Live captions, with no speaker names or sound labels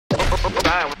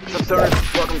Hi, what's up,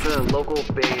 stoners? Welcome to the local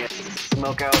band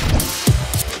Smokeout.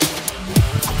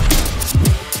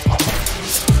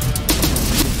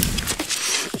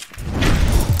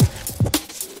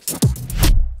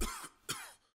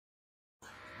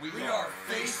 We are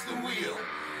Face the Wheel.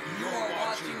 You are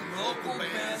watching local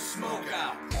band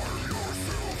Smokeout.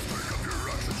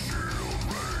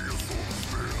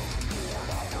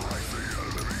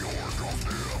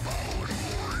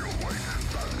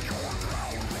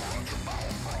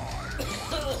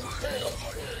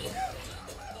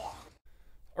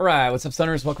 Alright, what's up,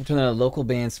 Stoners? Welcome to another local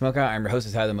band Smokeout. I'm your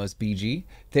host, How the Most BG.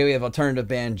 Today we have alternative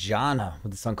band Jhana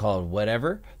with a song called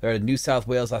Whatever. They're out of New South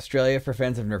Wales, Australia, for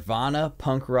fans of Nirvana,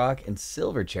 punk rock, and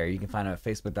Silverchair. You can find them at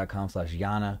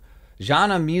facebook.com/Jhana.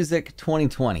 Jhana Music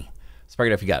 2020. Spark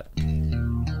it up if you got it.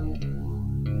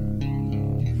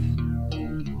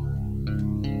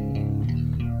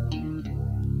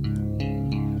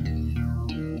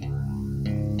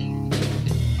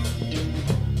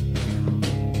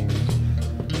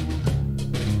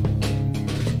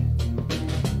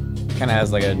 Kind of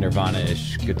has like a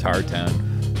Nirvana-ish guitar tone.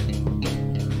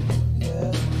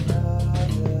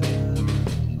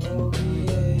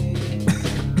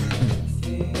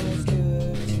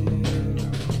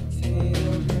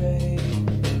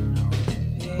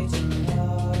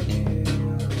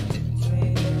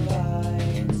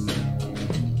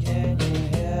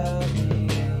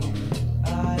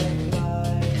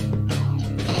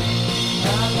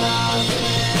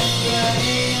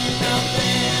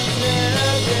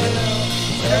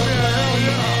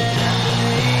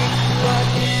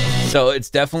 So it's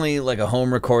definitely like a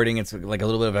home recording. It's like a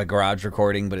little bit of a garage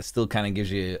recording, but it still kind of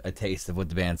gives you a taste of what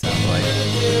the band sounds like.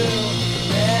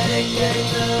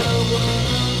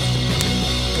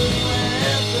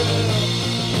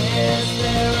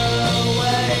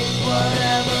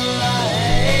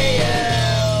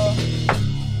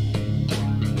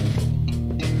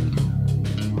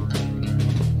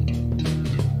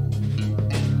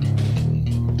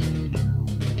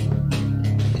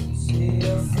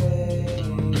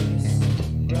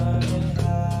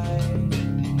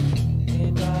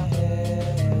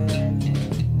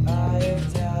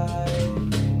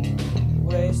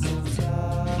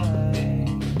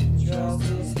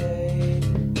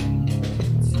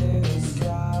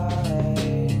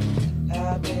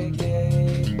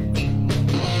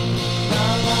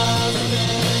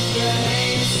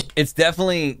 It's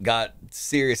definitely got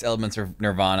serious elements of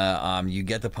Nirvana. You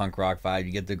get the punk rock vibe,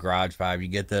 you get the garage vibe, you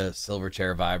get the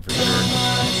Silverchair vibe for sure.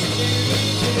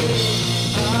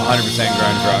 100%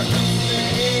 grunge rock.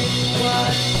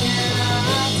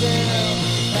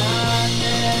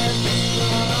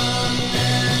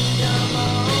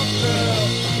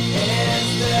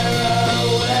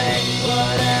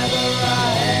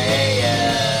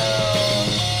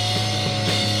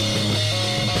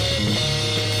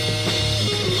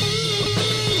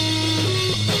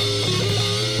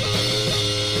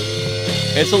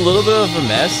 It's a little bit of a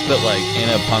mess, but like in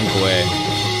a punk way.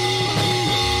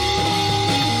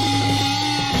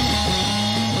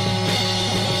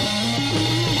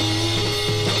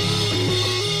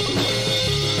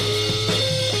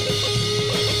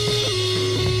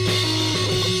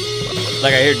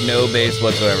 Like I hear no bass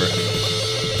whatsoever.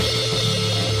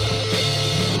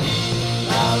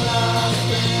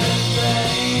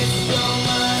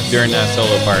 During that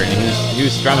solo part, and he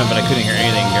was strumming, but I couldn't hear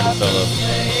anything during the solo.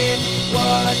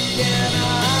 What can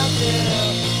I do?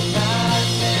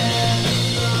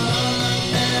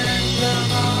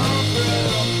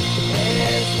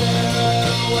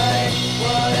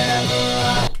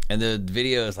 And the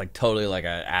video is like totally like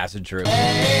an acid trip.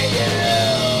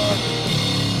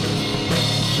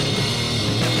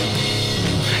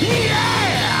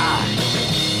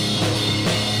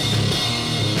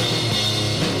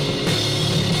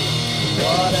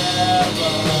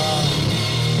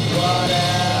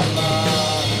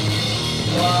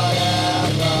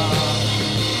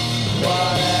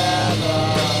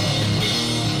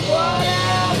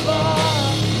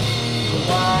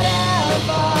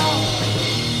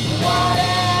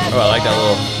 Oh, I like that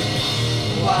little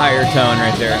higher tone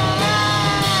right there.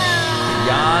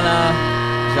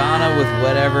 Jhana with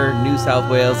Whatever, New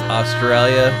South Wales,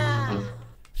 Australia.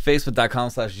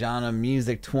 Facebook.com/Jhana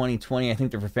Music 2020. I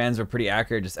think the fans are pretty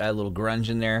accurate. Just add a little grunge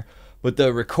in there. But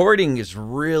the recording is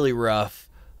really rough.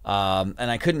 And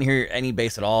I couldn't hear any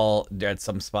bass at all at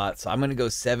some spots. So I'm going to go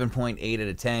 7.8 out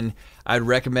of 10. I'd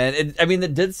recommend it. I mean,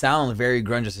 it did sound very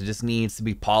grungeous. It just needs to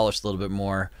be polished a little bit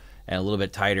more and a little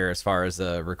bit tighter as far as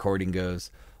the recording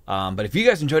goes. But if you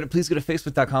guys enjoyed it, please go to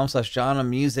facebook.com/Jhana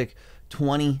Music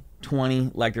 2020.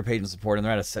 420. Like their page and support them.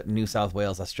 They're out of New South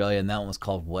Wales, Australia, and that one was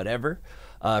called Whatever.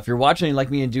 If you're watching and you'd like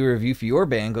me to do a review for your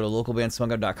band, go to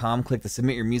localbandsmokeout.com, click the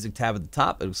Submit Your Music tab at the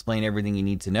top. It'll explain everything you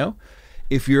need to know.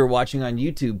 If you're watching on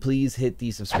YouTube, please hit the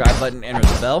subscribe button, enter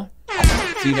the bell,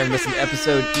 so you never miss an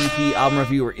episode, EP, album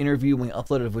review, or interview when we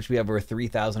upload it, of which we have over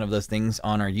 3,000 of those things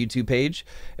on our YouTube page.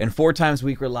 And 4 times a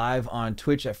week, we're live on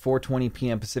Twitch at 4:20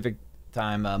 p.m. Pacific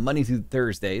time, Monday through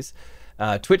Thursdays.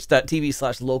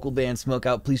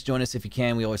 Twitch.tv/localbandsmokeout. Please join us if you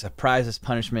can. We always have prizes,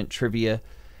 punishment, trivia,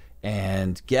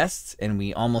 and guests, and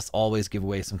we almost always give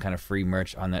away some kind of free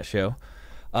merch on that show.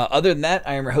 Other than that,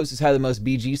 I am your host who's had the most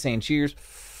BG, saying cheers.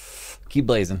 Keep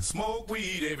blazing. Smoke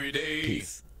weed every day.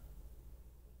 Peace.